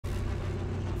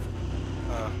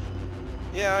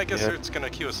Yeah, I guess it's gonna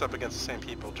queue us up against the same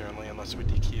people generally, unless we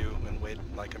DQ and wait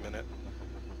like a minute.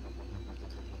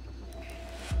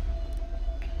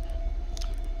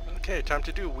 Okay, time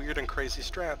to do weird and crazy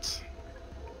strats.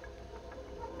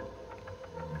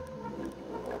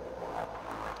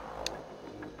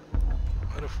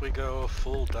 What if we go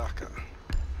full DACA?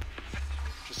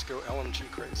 Just go LMG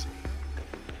crazy.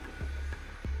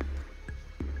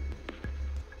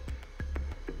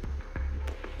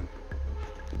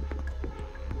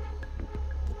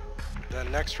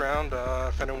 Then next round,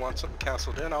 if anyone wants something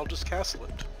castled in, I'll just castle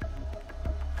it.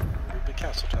 It'll be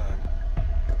castle time.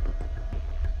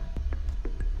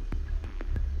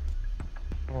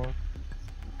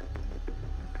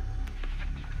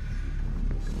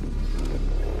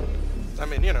 I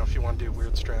mean, you know, if you want to do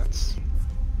weird strats.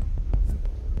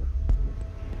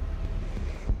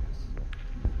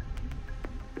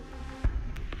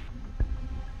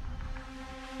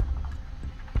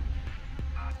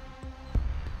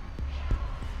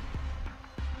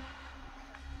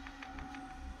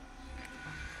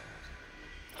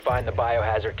 Find the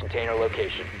biohazard container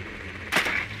location.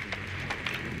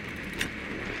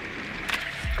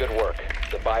 Good work.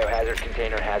 The biohazard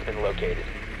container has been located.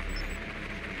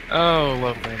 Oh,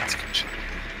 lovely. That's good shit.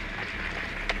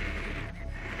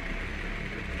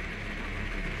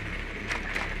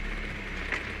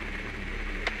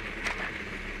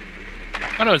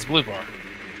 Oh no, it's blue bar.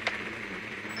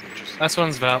 That's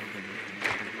one's Val.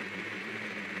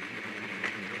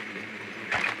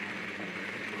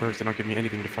 First, they don't give me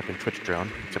anything to fucking Twitch drone,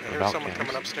 except for There's Valk someone cams.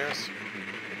 coming upstairs.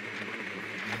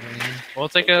 Well,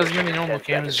 take out as many normal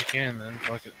cams as you can, then.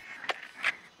 Fuck it.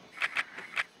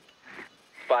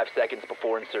 5 seconds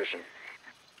before insertion.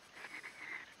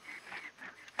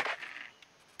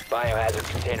 Biohazard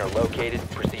container located.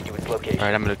 Proceed to its location.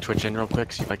 Alright, I'm gonna Twitch in real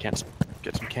quick, see if I can't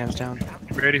get some cams down.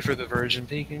 Ready for the Virgin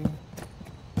peeking?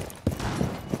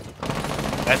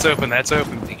 That's open, that's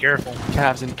open. Be careful.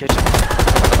 Calves in the kitchen.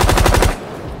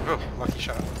 Oh, lucky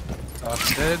shot.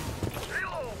 Top's dead.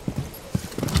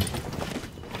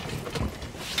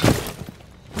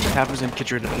 Calf was in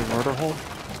kitchen in the rotor hole.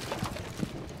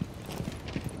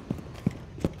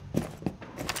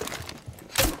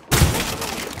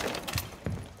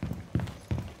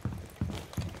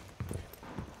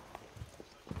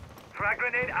 Frag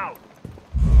grenade out.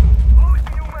 Load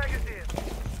new magazine.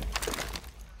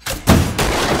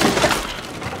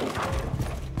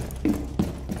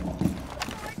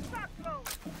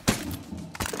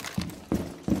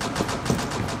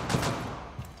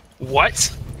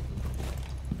 What?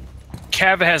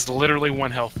 Cav has literally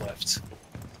 1 health left.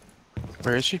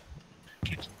 Where is she?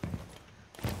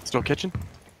 Still kitchen?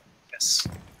 Yes.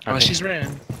 Okay. Oh, she's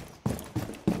ran.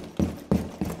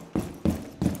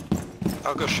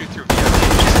 I'll go shoot through She's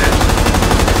VIP. dead.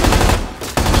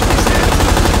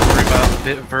 Don't worry about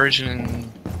Virgin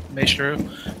and Maestro.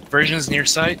 Virgin's near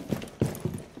site.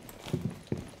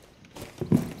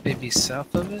 Maybe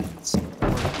south of it?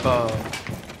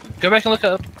 Go back and look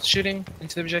up, shooting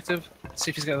into the objective. See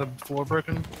if he's got the floor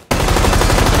broken.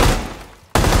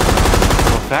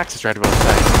 Well, Fax is right above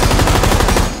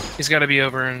site. He's got to be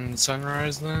over in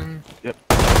Sunrise then. Yep.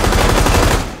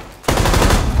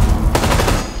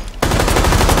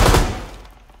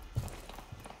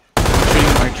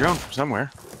 Shooting my drone from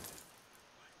somewhere.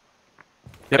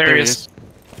 Yep, There there he he is. is.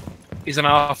 He's in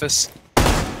the office.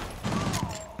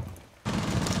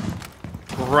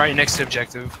 Right next to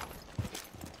objective.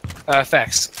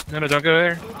 Fax. No, don't go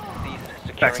there.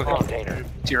 Fax, look container.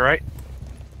 to your right.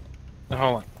 No,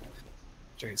 hold on.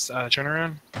 Okay, turn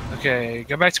around. Okay,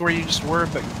 go back to where you just were,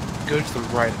 but go to the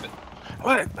right of it.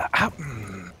 What? How?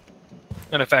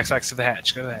 No, fax to the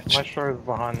hatch. Go to the hatch. Maestro is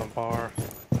behind the bar.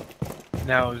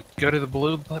 Now go to the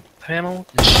blue panel.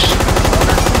 And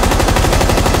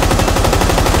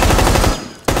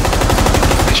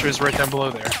make sure it's right down below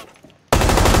there.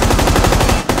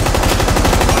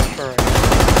 Sure.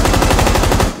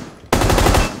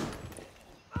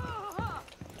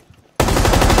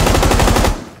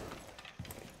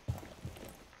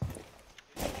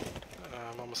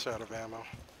 I'm almost out of ammo.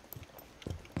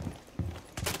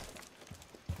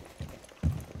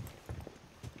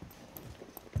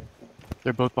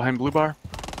 They're both behind blue bar?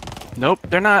 Nope,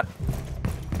 they're not.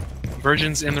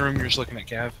 Virgin's in the room you're just looking at,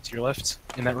 Cav. To your left,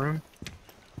 in that room.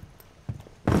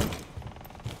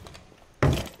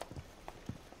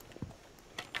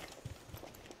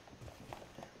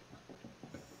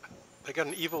 I got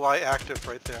an evil eye active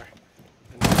right there.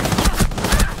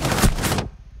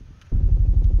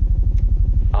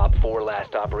 Op 4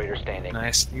 last operator standing.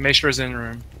 Nice. Make sure it's in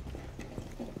room.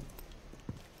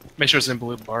 Make sure it's in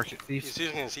blue bar, thief. He's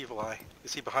using his evil eye.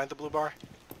 Is he behind the blue bar?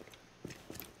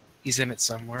 He's in it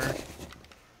somewhere.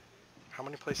 How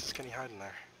many places can he hide in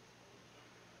there?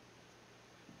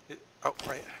 Oh,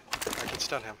 right. I can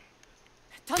stun him.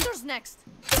 Thunder's next.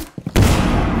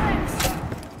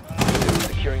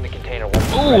 Securing the container once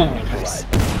the Ooh, threat is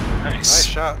neutralized. Nice Nice.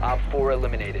 shot. Op 4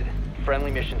 eliminated.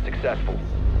 Friendly mission successful.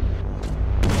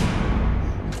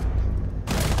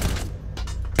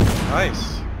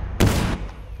 Nice.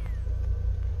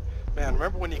 Man,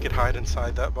 remember when you could hide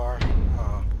inside that bar? It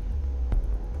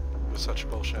was such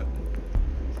bullshit.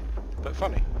 But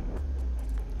funny.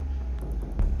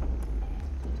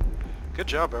 Good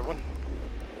job, everyone.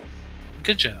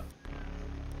 Good job.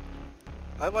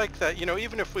 I like that, you know,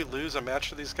 even if we lose a match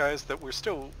to these guys, that we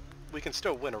can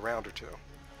still win a round or two.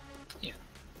 Yeah.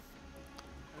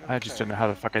 I just Okay. don't know how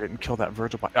the fuck I didn't kill that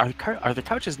Virgil. Are the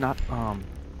couches not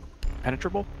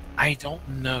penetrable? I don't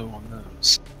know on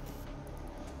those.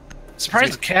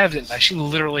 Surprised the Cav didn't. She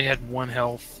literally had 1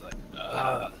 health.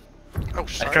 Oh, I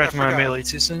sorry, tried my melee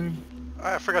too soon.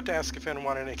 I forgot to ask if anyone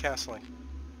wanted any castling.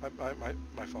 My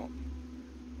fault.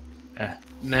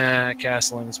 Nah,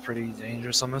 castling is pretty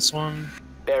dangerous on this one.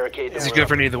 Barricade. Is the it good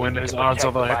for room. any of the windows? Odds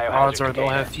are they'll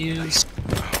have fuse. Oh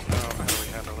no, how do we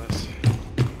handle this?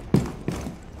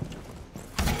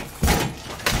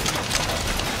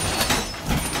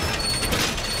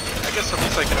 I guess at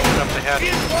least I can open up the hatch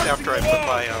after I put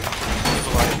my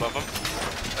evil eye above them.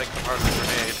 I can hardly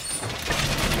grenade.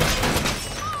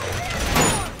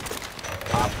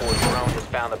 Op 4 drone has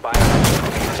found the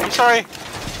biohazard. I'm sorry!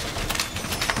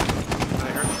 Did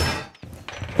I hurt?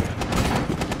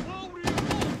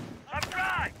 I'm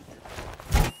dry.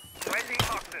 20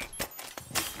 oxen.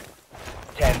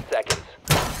 10 seconds.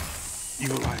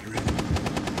 Evil eye ready.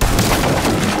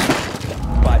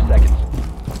 5 seconds.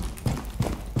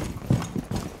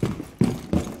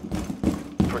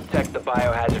 Protect the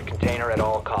biohazard container at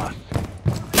all costs.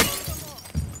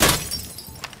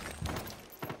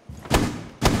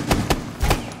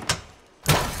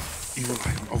 Evil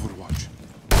eye on Overwatch.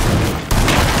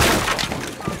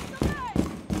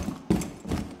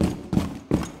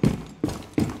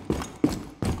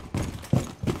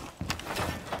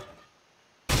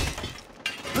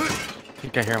 I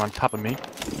think I hear him on top of me.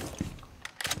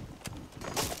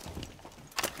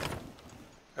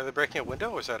 Are they breaking a window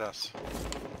or is that us?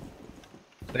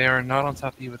 They are not on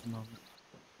top of you at the moment.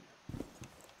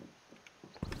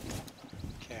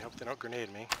 Okay, I hope they don't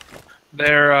grenade me.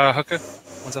 They're hookah.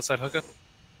 One's outside hookah.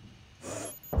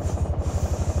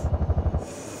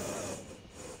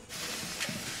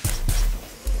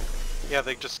 Yeah,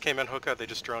 they just came in hookah, they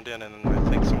just droned in, and I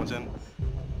think someone's in.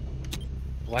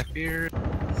 Blackbeard.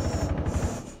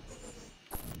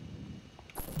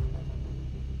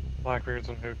 Blackbeard's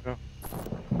in hookah.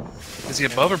 Is he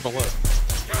above or below?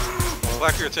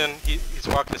 Blackbeard's in, he's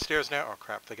walking the stairs now. Oh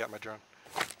crap, they got my drone.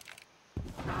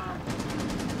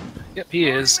 Yep, he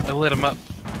is. I lit him up.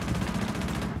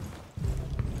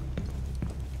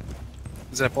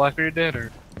 Is that Blackbeard dead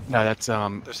or? No, that's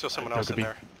There's still someone else in Huckabee.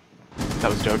 there. That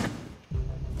was Doug.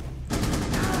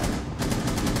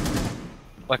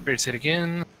 Blackbeard's hit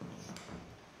again.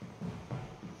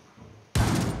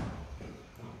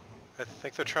 I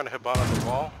think they're trying to hit bottom of the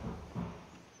wall.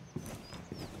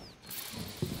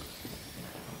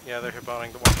 Yeah, they're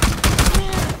hitboning the wall.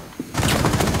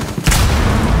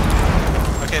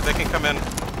 Okay, they can come in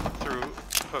through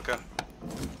hookah.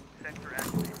 Sensor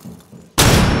activated.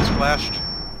 It's flashed.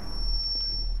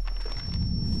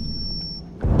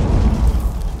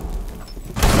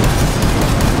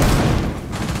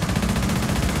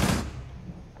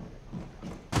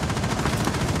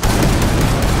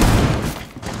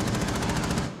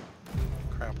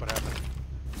 Crap, what happened?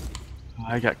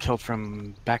 I got killed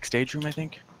from backstage room, I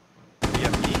think,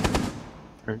 VIP?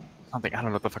 or something. I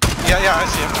don't know what the fuck. Yeah, I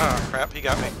see him. Oh, crap, he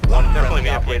got me. One Definitely friendly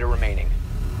VIP. operator remaining.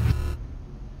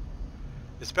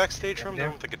 Is backstage room the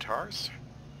one with the guitars?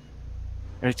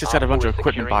 And it's just Op had a bunch 4 of is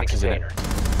equipment securing the boxes in it.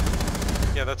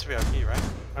 container. Yeah, that's VIP, right?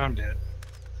 I'm dead.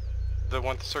 The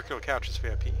one with the circular couch is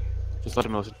VIP. Just let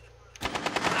him listen.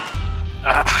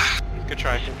 Ah! Good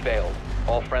try. Mission failed.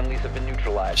 All friendlies have been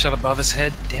neutralized. Shot above his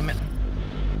head. Damn it.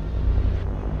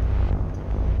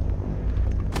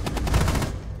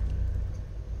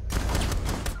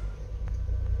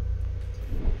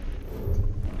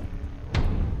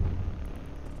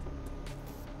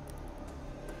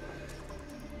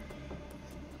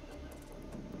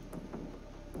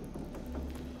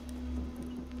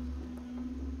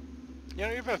 You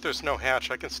know, even if there's no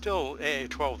hatch, I can still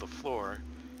AA-12 the floor.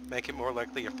 Make it more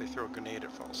likely if they throw a grenade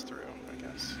it falls through, I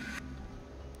guess.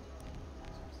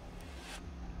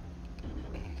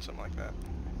 Something like that.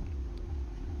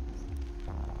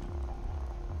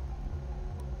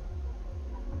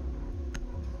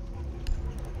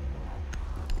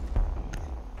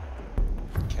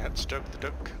 Can't stoke the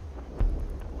duck.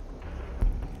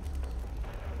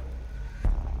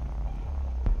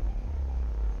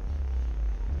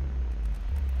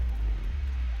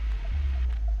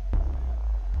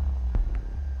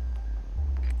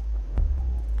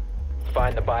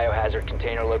 Find the biohazard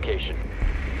container location.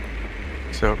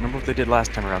 So remember what they did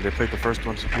last time around? They played the first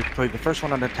one. They played the first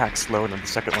one on attack slow, and then the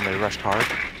second one they rushed hard.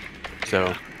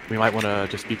 So we might want to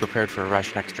just be prepared for a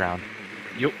rush next round.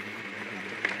 Yup.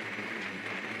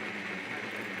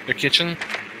 Their kitchen.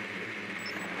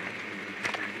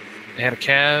 They had a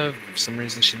cav. For some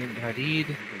reason she didn't get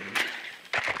ID'd.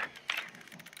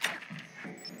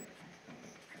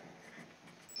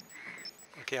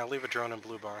 Okay, I'll leave a drone in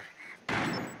blue bar.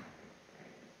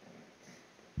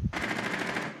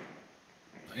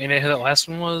 Any idea who that last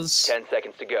one was? 10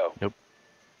 seconds to go. Nope.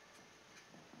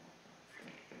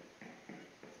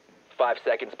 5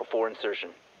 seconds before insertion.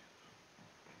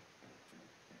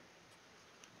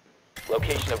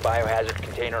 Location of biohazard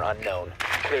container unknown.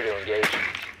 Clear to engage.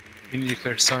 You need to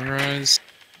clear sunrise.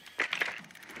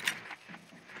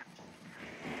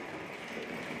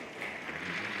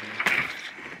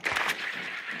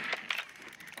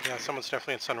 Yeah, someone's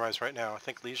definitely in sunrise right now. I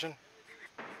think Legion.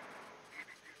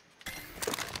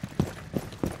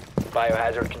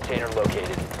 Biohazard container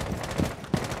located.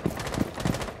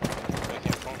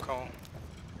 Making a phone call.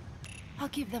 I'll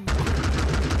give them.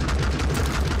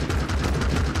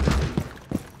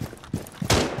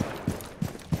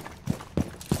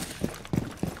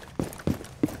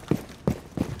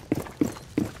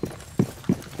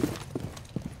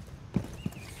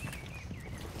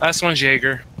 Last one's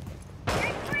Jaeger.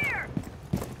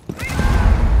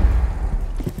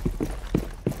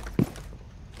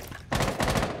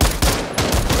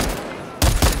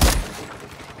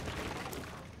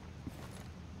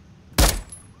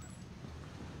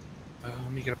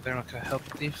 Let me get up there and I'll help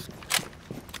Thief.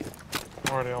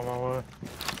 I'm already on my way.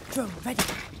 Drone ready.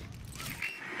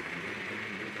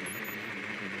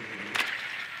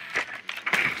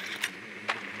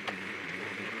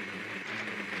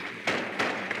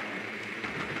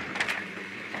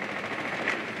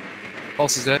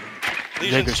 Pulse is dead.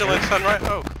 Legion's Jaeger's still in hurt. sunrise.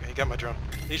 Oh, he got my drone.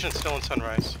 Legion's still in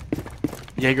sunrise.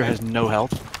 Jaeger has no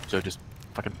health, so just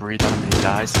fucking breathe on him and he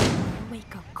dies.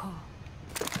 Wake up call.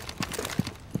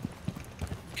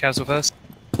 Cavs with us.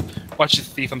 Watch the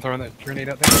Thief, I'm throwing that grenade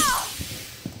out there.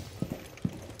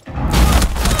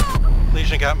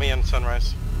 Legion got me in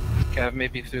sunrise. Cav may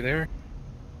be through there.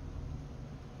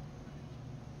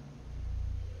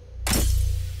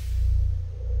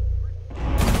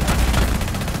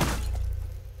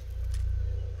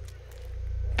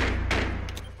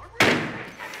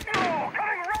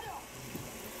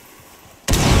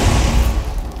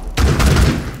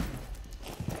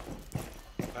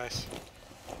 Nice.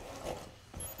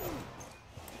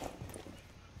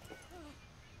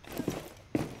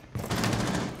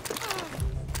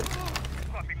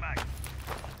 Swapping mag.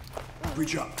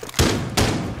 Reach up.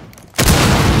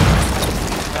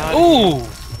 Ooh!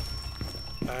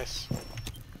 Nice.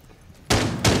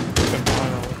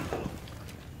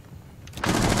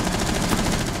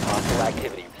 Hostile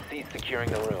activity. Cease securing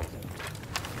the room.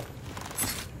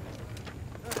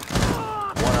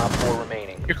 1 op 4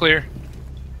 remaining. You're clear.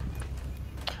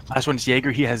 Last one's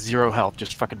Jaeger. He has 0 health.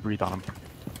 Just fucking breathe on him.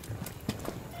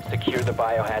 Secure the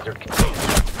biohazard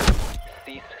container.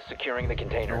 Cease securing the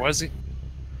container. Or was he?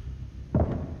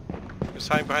 Just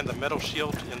hiding behind the metal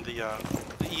shield in the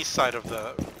east side of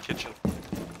the kitchen.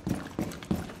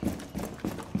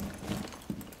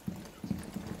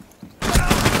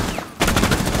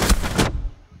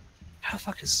 How the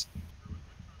fuck is...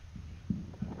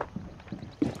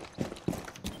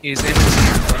 He's in his...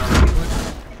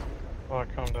 Fuck,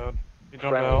 I'm dead. He jumped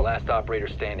Friendly, out. last operator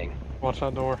standing. Watch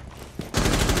that door.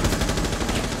 Fuck.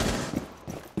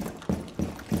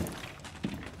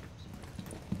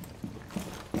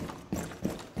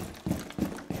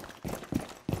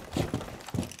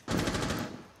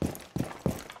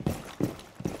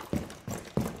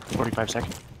 45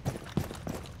 seconds.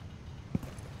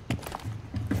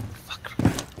 Fuck.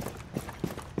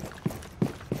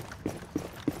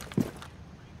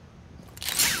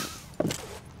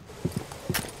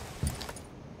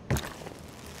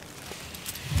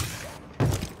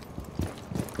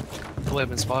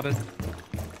 11 spotted.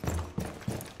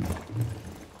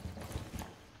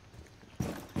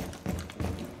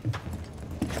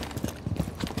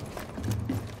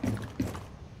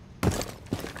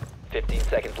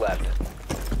 Seconds left.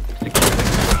 Secure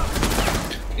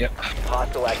the Yep.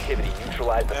 hostile activity.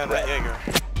 Neutralize the And that threat.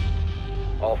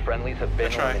 Jaeger. All friendlies have been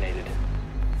Good try. eliminated.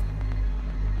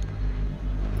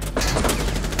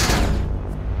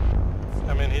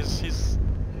 I mean, he's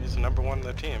the number one in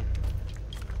the team.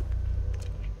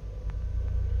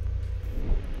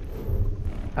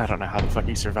 I don't know how the fuck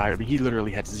he survived. I mean, he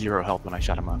literally had 0 health when I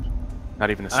shot him up.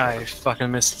 Not even a I sliver.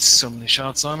 fucking missed so many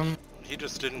shots on him. He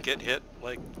just didn't get hit,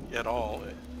 like, at all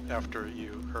after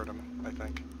you hurt him, I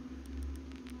think.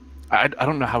 I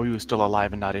don't know how he was still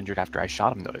alive and not injured after I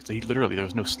shot him, though. So he literally, there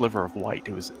was no sliver of white.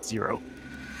 It was 0.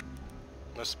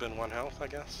 Must have been 1 health, I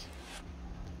guess.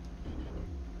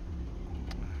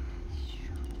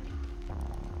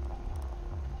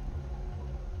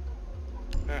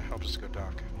 I'll just go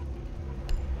dock.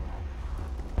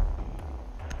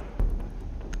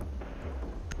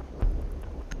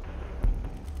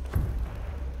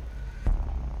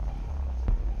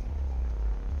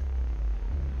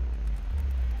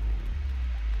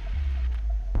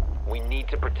 We need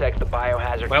to protect the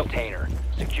biohazard container.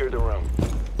 Secure the room.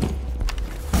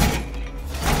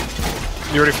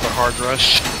 You ready for the hard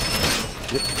rush?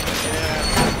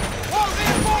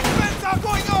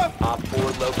 Op 4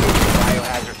 located the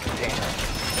biohazard container.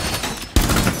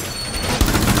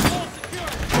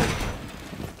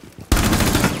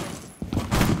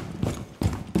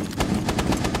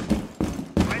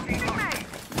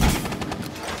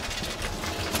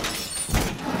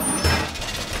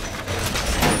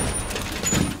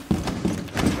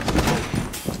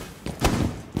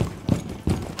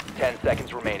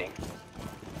 Seconds remaining.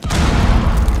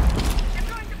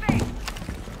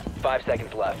 5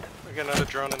 seconds left. We got another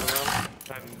drone in the room.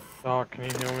 And Doc, can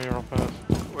you heal me real fast?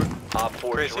 Op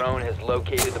 4 Crazy. drone has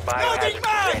located the biohazard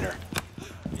container.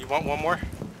 You want one more?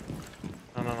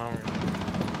 No, I'm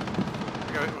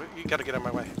good. You gotta get out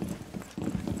of my way.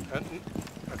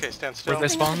 Okay, stand still. Where'd they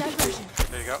spawn?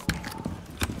 There you go.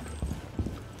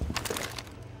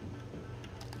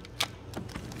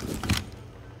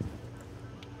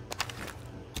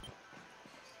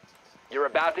 You're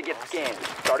about to get scanned.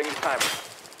 Starting the timer.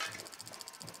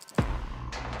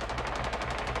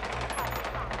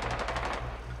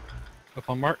 Up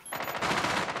on mark.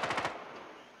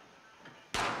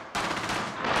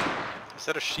 Is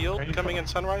that a shield Are you coming in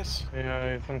Sunrise?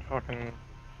 Yeah, he's in fucking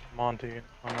Monty.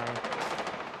 I know.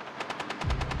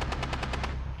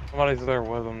 Somebody's there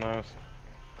with him though.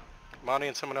 Monty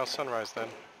and someone else Sunrise then.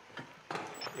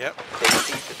 Yep. They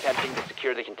ceased attempting to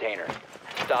secure the container.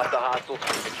 Stop the hostiles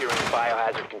from securing the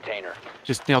biohazard container.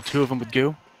 Just nail 2 of them with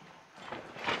goo.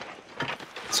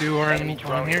 2 are Enemy in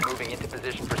drone here. is moving into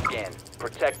position for scan.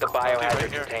 Protect the right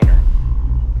biohazard here. container.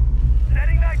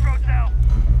 Setting nitro cell.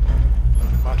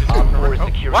 Monty's Op coming 4 over. is Oh,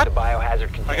 securing what? the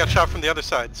biohazard container. I got shot from the other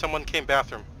side. Someone came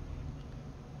bathroom.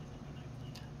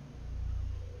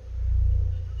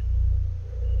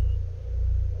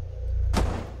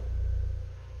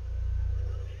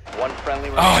 One friendly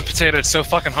Oh, I remaining. potatoed so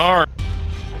fucking hard.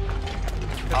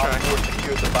 Good Op try. 4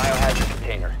 secured the biohazard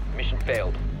container. Mission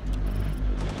failed.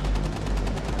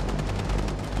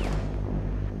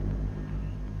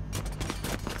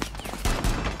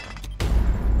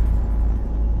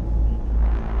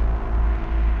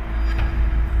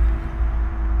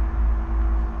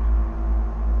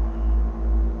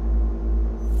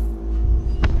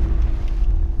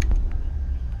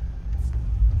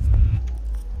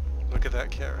 Look at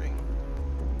that carry.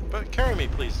 But Carry Me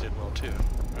Please did well too.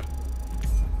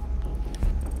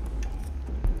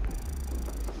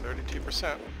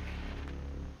 32%.